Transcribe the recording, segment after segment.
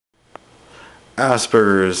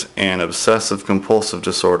Asperger's and Obsessive Compulsive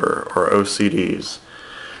Disorder, or OCDs.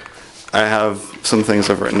 I have some things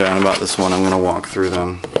I've written down about this one. I'm going to walk through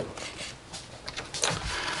them.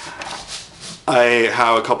 I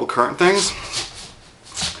have a couple current things.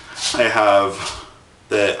 I have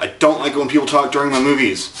that I don't like when people talk during my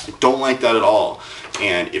movies. I don't like that at all.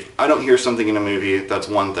 And if I don't hear something in a movie, that's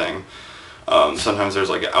one thing. Sometimes there's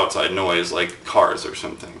like an outside noise, like cars or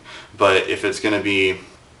something. But if it's going to be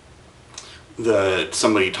that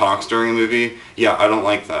somebody talks during a movie, yeah, I don't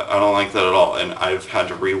like that. I don't like that at all. And I've had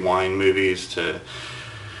to rewind movies to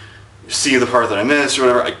see the part that I missed or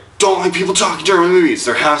whatever. I don't like people talking during movies.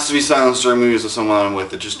 There has to be silence during movies with someone I'm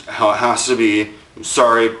with. It's just how it has to be. I'm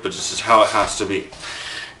sorry, but this is how it has to be.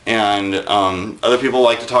 And other people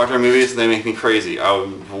like to talk during movies, and they make me crazy. I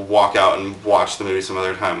would walk out and watch the movie some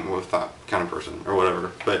other time with that kind of person or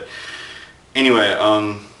whatever. But anyway,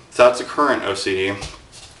 so that's a current OCD.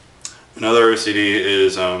 Another OCD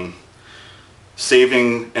is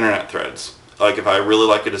saving internet threads. Like if I really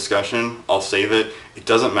like a discussion, I'll save it. It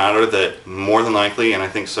doesn't matter that more than likely, and I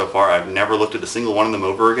think so far I've never looked at a single one of them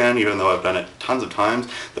over again, even though I've done it tons of times.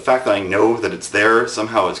 The fact that I know that it's there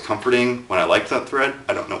somehow is comforting when I like that thread.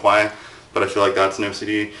 I don't know why, but I feel like that's an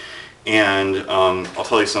OCD. And I'll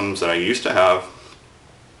tell you some that I used to have.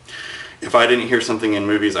 If I didn't hear something in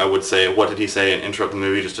movies, I would say, "What did he say?" and interrupt the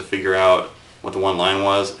movie just to figure out what the one line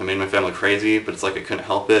was. It made my family crazy, but it's like I couldn't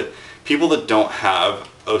help it. People that don't have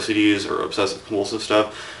OCDs or obsessive compulsive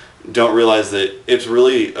stuff don't realize that it's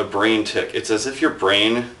really a brain tick. It's as if your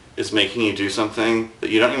brain is making you do something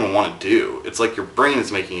that you don't even want to do. It's like your brain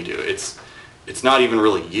is making you do it. It's not even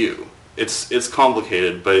really you. It's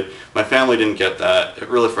complicated, but my family didn't get that. It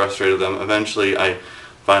really frustrated them. Eventually, I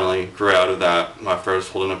finally grew out of that after I was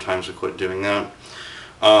told enough times to quit doing that.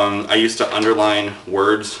 I used to underline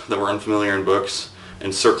words that were unfamiliar in books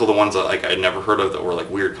and circle the ones that like I'd never heard of that were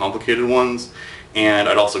like weird, complicated ones. And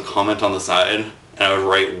I'd also comment on the side, and I would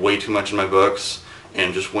write way too much in my books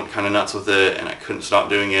and just went kind of nuts with it, and I couldn't stop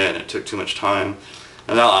doing it, and it took too much time,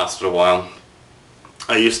 and that lasted a while.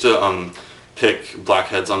 I used to pick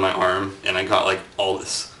blackheads on my arm, and I got like all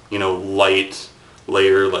this, light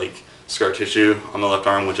layer like scar tissue on the left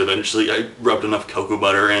arm, which eventually I rubbed enough cocoa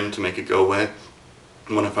butter in to make it go away.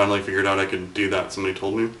 And when I finally figured out I could do that, somebody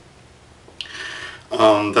told me.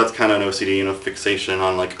 That's kind of an OCD, fixation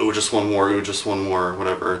on like, oh, just one more,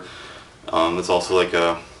 whatever. It's also like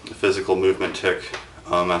a physical movement tic.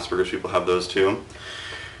 Asperger's people have those too.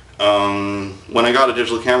 When I got a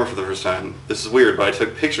digital camera for the first time, this is weird, but I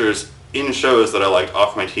took pictures in shows that I liked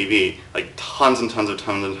off my TV, like tons and tons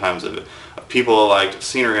of it. People I liked,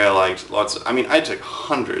 scenery I liked, I took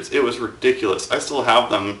hundreds. It was ridiculous. I still have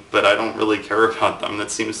them, but I don't really care about them.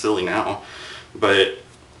 That seems silly now.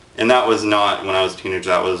 And that was not when I was a teenager.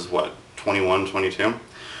 That was, 21, 22?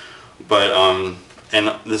 But, and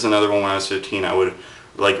this is another one when I was 15. I would,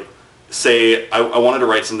 say I wanted to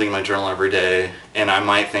write something in my journal every day, and I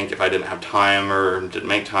might think if I didn't have time or didn't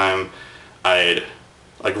make time, I'd,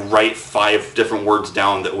 write 5 different words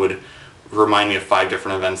down that would remind me of 5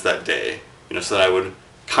 different events that day, so that I would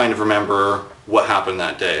kind of remember what happened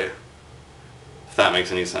that day, if that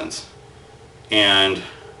makes any sense. And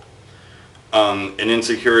an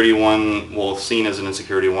insecurity one, seen as an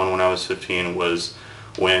insecurity one when I was 15, was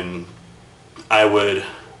when I would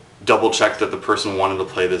double check that the person wanted to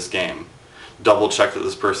play this game. Double check that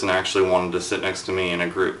this person actually wanted to sit next to me in a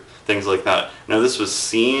group. Things like that. Now this was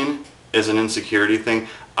seen as an insecurity thing.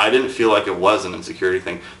 I didn't feel like it was an insecurity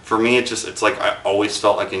thing. For me, it's like I always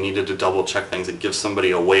felt like I needed to double check things and give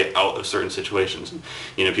somebody a way out of certain situations. And,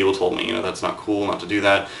 people told me, that's not cool not to do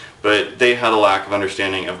that. But they had a lack of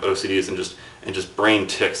understanding of OCDs and just brain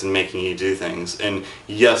tics and making you do things. And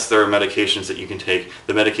yes, there are medications that you can take.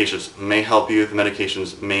 The medications may help you. The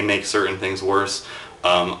medications may make certain things worse.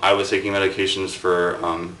 I was taking medications for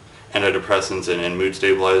antidepressants and mood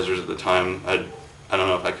stabilizers at the time. I don't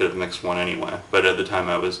know if I could have mixed one anyway, but at the time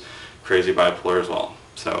I was crazy bipolar as well.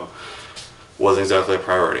 So wasn't exactly a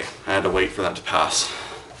priority. I had to wait for that to pass.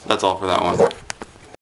 That's all for that one.